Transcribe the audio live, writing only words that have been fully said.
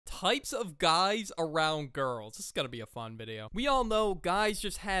types of guys around girls. This is gonna be a fun video. We all know guys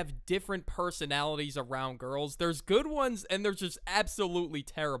just have different personalities around girls. There's good ones and there's just absolutely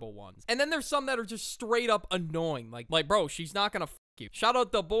terrible ones. And then there's some that are just straight up annoying. Like bro, she's not gonna you. Shout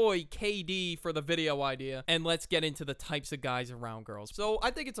out the boy KD for the video idea, and let's get into the types of guys around girls. So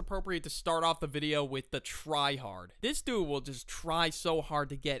I think it's appropriate to start off the video with the try hard. This dude will just try so hard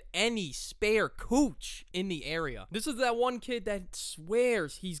to get any spare cooch in the area. This is that one kid that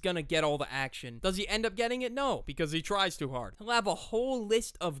swears he's gonna get all the action. Does he end up getting it? No, because he tries too hard. He'll have a whole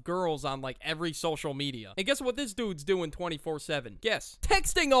list of girls on like every social media. And guess what this dude's doing 24/7? Guess.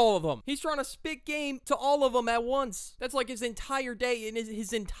 Texting all of them. He's trying to spit game to all of them at once. That's like his entire day, and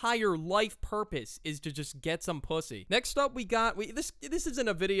his entire life purpose is to just get some pussy. Next up, we got this isn't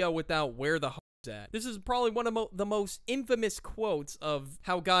a video without where the at. This is probably one of the most infamous quotes of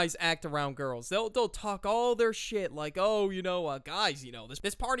how guys act around girls. They'll talk all their shit like, oh, you know, guys, you know,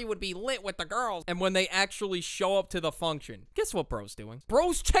 this party would be lit with the girls. And when they actually show up to the function, guess what bro's doing?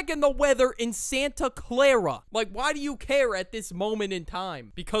 Bro's checking the weather in Santa Clara. Like, why do you care at this moment in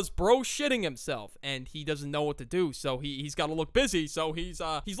time? Because bro's shitting himself and he doesn't know what to do, so he's got to look busy. So he's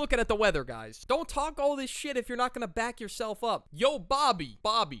looking at the weather, guys. Don't talk all this shit if you're not gonna back yourself up. Yo, Bobby,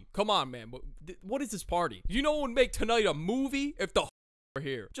 come on, man. What is this party? You know what would make tonight a movie if the were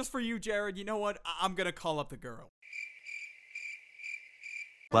here? Just for you, Jared, you know what? I'm gonna call up the girl.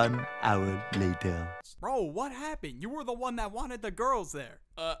 1 hour later. Bro, what happened? You were the one that wanted the girls there.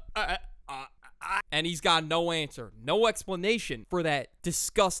 And he's got no answer, no explanation for that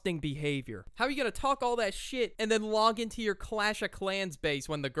disgusting behavior. How are you gonna talk all that shit and then log into your Clash of Clans base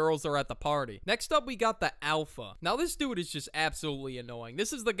when the girls are at the party? Next up, we got the alpha. Now, this dude is just absolutely annoying.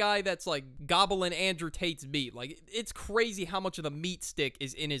 This is the guy that's like gobbling Andrew Tate's meat. Like, it's crazy how much of the meat stick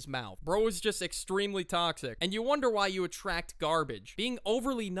is in his mouth. Bro is just extremely toxic. And you wonder why you attract garbage. Being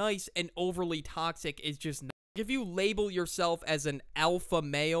overly nice and overly toxic is just not. If you label yourself as an alpha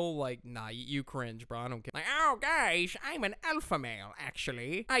male, like, nah, you cringe, bro. I don't care. Like, oh, guys, I'm an alpha male,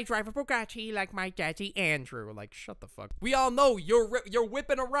 actually. I drive a Bugatti like my daddy Andrew. Like, shut the fuck. We all know you're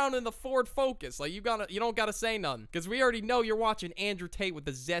whipping around in the Ford Focus. Like, you don't gotta say nothing. Because we already know you're watching Andrew Tate with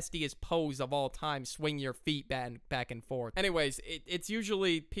the zestiest pose of all time, swing your feet back and forth. Anyways, it's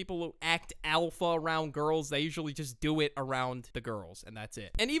usually people who act alpha around girls. They usually just do it around the girls, and that's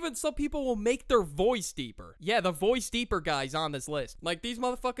it. And even some people will make their voice deeper. Yeah, the voice deeper guys on this list. Like, these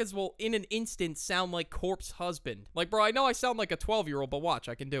motherfuckers will, in an instant, sound like Corpse husband. Like, bro, I know I sound like a 12-year-old, but watch,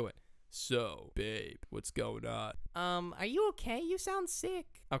 I can do it. So, babe, what's going on? Are you okay? You sound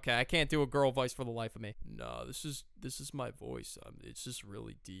sick. Okay, I can't do a girl voice for the life of me. No, this is my voice. It's just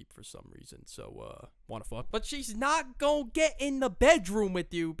really deep for some reason. So, wanna fuck? But she's not gonna get in the bedroom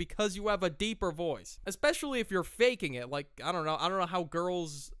with you because you have a deeper voice. Especially if you're faking it. Like, I don't know how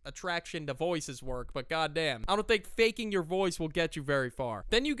girls' attraction to voices work, but goddamn, I don't think faking your voice will get you very far.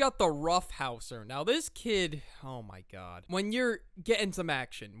 Then you got the roughhouser. Now, this kid, oh my god. When you're getting some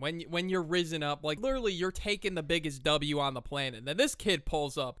action, when you're risen up, like, literally, you're taking the biggest W on the planet. And then this kid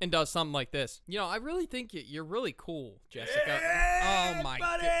pulls up and does something like this. You know, I really think you're really cool, Jessica. Yeah, oh my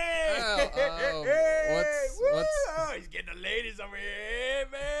buddy. god. What's Oh, he's getting the ladies over here,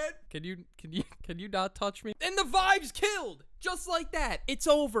 man. Can you not touch me? And the vibe's killed. Just like that. It's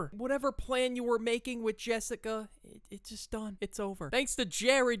over. Whatever plan you were making with Jessica, it's just done. It's over. Thanks to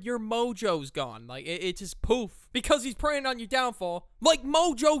Jared, your mojo's gone. Like, it just poof. Because he's preying on your downfall. Like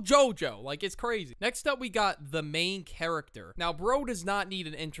Mojo Jojo. Like, it's crazy. Next up, we got the main character. Now, bro does not need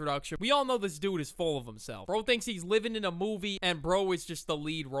an introduction. We all know this dude is full of himself. Bro thinks he's living in a movie, and bro is just the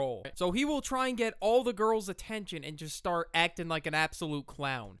lead role. So he will try and get all the girls' attention and just start acting like an absolute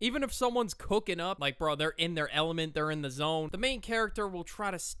clown. Even if someone's cooking up, like, bro, they're in their element, they're in the zone, the main character will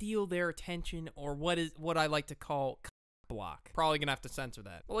try to steal their attention, or what I like to call block. Probably gonna have to censor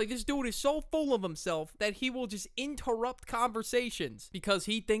that. But like, this dude is so full of himself that he will just interrupt conversations because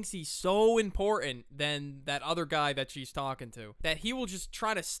he thinks he's so important than that other guy that she's talking to, that he will just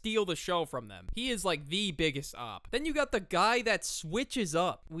try to steal the show from them. He is like the biggest op. Then you got the guy that switches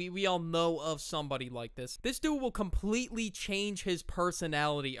up. We all know of somebody like this. This dude will completely change his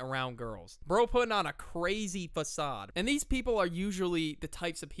personality around girls. Bro putting on a crazy facade. And these people are usually the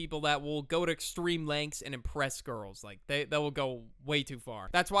types of people that will go to extreme lengths and impress girls. Like, they will go way too far.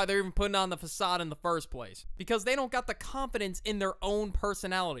 That's why they're even putting on the facade in the first place. Because they don't got the confidence in their own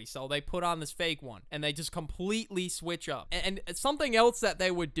personality, so they put on this fake one. And they just completely switch up. And something else that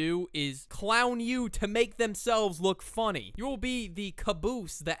they would do is clown you to make themselves look funny. You will be the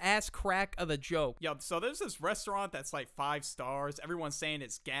caboose, the ass crack of the joke. Yo, so there's this restaurant that's like 5 stars. Everyone's saying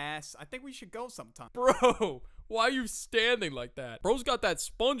it's gas. I think we should go sometime. Bro, Why are you standing like that? Bro's got that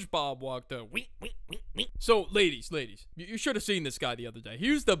SpongeBob walk though. So, ladies, you should have seen this guy the other day.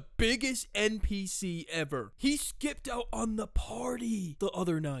 He was the biggest NPC ever. He skipped out on the party the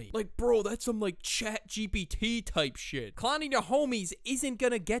other night. Like, bro, that's some like chat GPT type shit. Clowning your homies isn't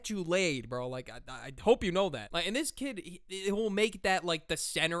gonna get you laid, bro. Like, I hope you know that. Like, and this kid, it will make that like the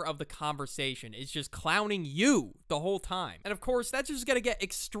center of the conversation. It's just clowning you the whole time. And of course, that's just gonna get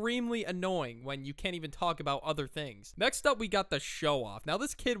extremely annoying when you can't even talk about other things. Next up, we got the show off. Now,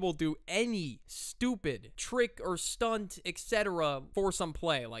 this kid will do any stupid trick or stunt, etc. for some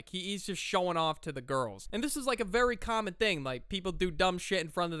play. Like, he's just showing off to the girls. And this is like a very common thing. Like, people do dumb shit in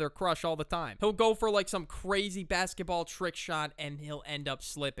front of their crush all the time. He'll go for like some crazy basketball trick shot and he'll end up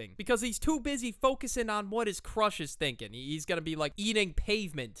slipping because he's too busy focusing on what his crush is thinking. He's gonna be like eating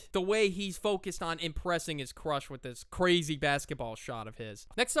pavement the way he's focused on impressing his crush with this crazy basketball shot of his.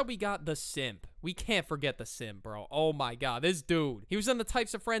 Next up, we got the simp. We can't forget the simp, bro. Oh my god, this dude. He was in the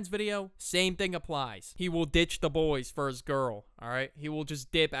Types of Friends video. Same thing applies. He will ditch the boys for his girl, all right? He will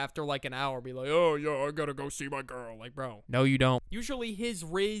just dip after like an hour, be like, oh, yeah, I gotta go see my girl. Like, bro, no, you don't. Usually his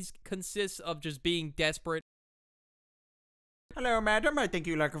riz consists of just being desperate. Hello, madam. I think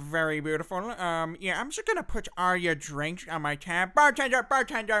you look very beautiful. Yeah, I'm just gonna put all your drinks on my tab.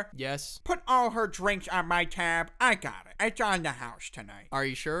 Bartender. Yes. Put all her drinks on my tab. I got it. It's on the house tonight. Are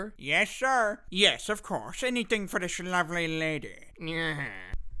you sure? Yes, sir. Yes, of course. Anything for this lovely lady. Yeah.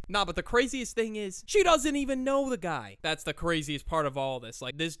 Nah, but the craziest thing is, she doesn't even know the guy. That's the craziest part of all this.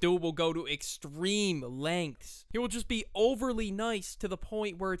 Like, this dude will go to extreme lengths. He will just be overly nice to the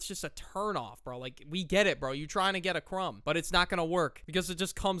point where it's just a turnoff, bro. Like, we get it, bro. You're trying to get a crumb, but it's not gonna work because it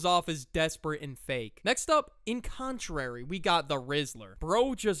just comes off as desperate and fake. Next up, in contrary, we got the Rizzler.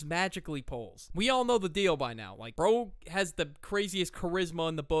 Bro just magically pulls. We all know the deal by now. Like, bro has the craziest charisma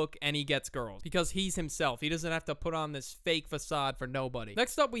in the book and he gets girls because he's himself. He doesn't have to put on this fake facade for nobody.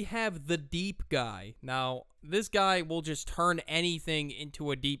 Next up, we have the deep guy. Now, this guy will just turn anything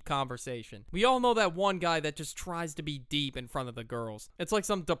into a deep conversation. We all know that one guy that just tries to be deep in front of the girls. It's like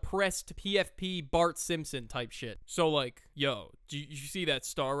some depressed PFP Bart Simpson type shit. So like, yo, do you see that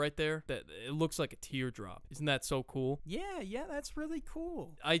star right there? That it looks like a teardrop. Isn't that so cool? Yeah, that's really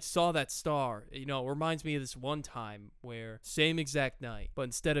cool. I saw that star. You know, it reminds me of this one time where same exact night, but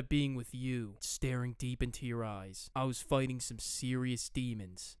instead of being with you, staring deep into your eyes, I was fighting some serious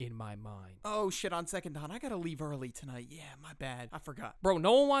demons in my mind. Oh shit, on second thought, I gotta leave early tonight. Yeah, my bad. I forgot. Bro,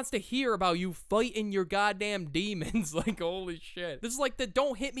 no one wants to hear about you fighting your goddamn demons. Like, holy shit. This is like the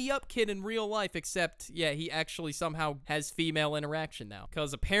don't hit me up kid in real life, except, yeah, he actually somehow has female interaction now.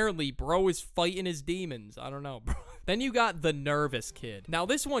 Because apparently, bro is fighting his demons. I don't know, bro. Then you got the nervous kid. Now,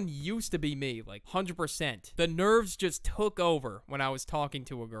 this one used to be me, like, 100%. The nerves just took over when I was talking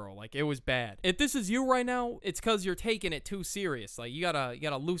to a girl. Like, it was bad. If this is you right now, it's because you're taking it too serious. Like, you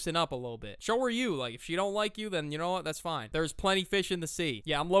gotta loosen up a little bit. Show her you. Like, if she don't like you, then you know what? That's fine. There's plenty fish in the sea.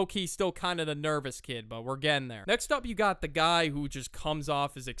 Yeah, I'm low-key still kind of the nervous kid, but we're getting there. Next up, you got the guy who just comes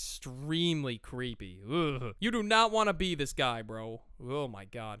off as extremely creepy. Ugh. You do not want to be this guy, bro. Oh my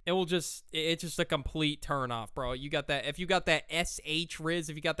god. It's just a complete turn off, bro. You got that, if you got that SH riz,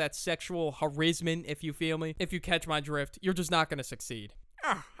 if you got that sexual charisma, if you feel me, if you catch my drift, you're just not gonna succeed.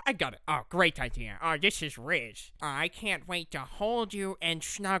 Oh, I got it. Oh, great idea. Oh, this is Riz. I can't wait to hold you and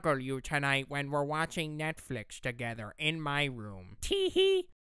snuggle you tonight when we're watching Netflix together in my room. Tee-hee.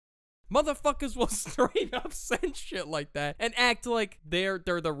 Motherfuckers will straight up send shit like that and act like they're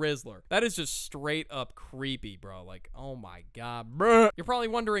the Rizzler. That is just straight up creepy, bro. Like, oh my god, bruh. You're probably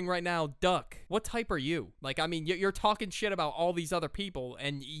wondering right now, Duck, what type are you? Like, I mean, you're talking shit about all these other people,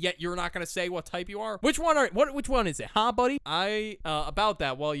 and yet you're not gonna say what type you are? Which one is it, huh, buddy? About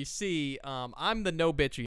that, well, you see, I'm the no bitchy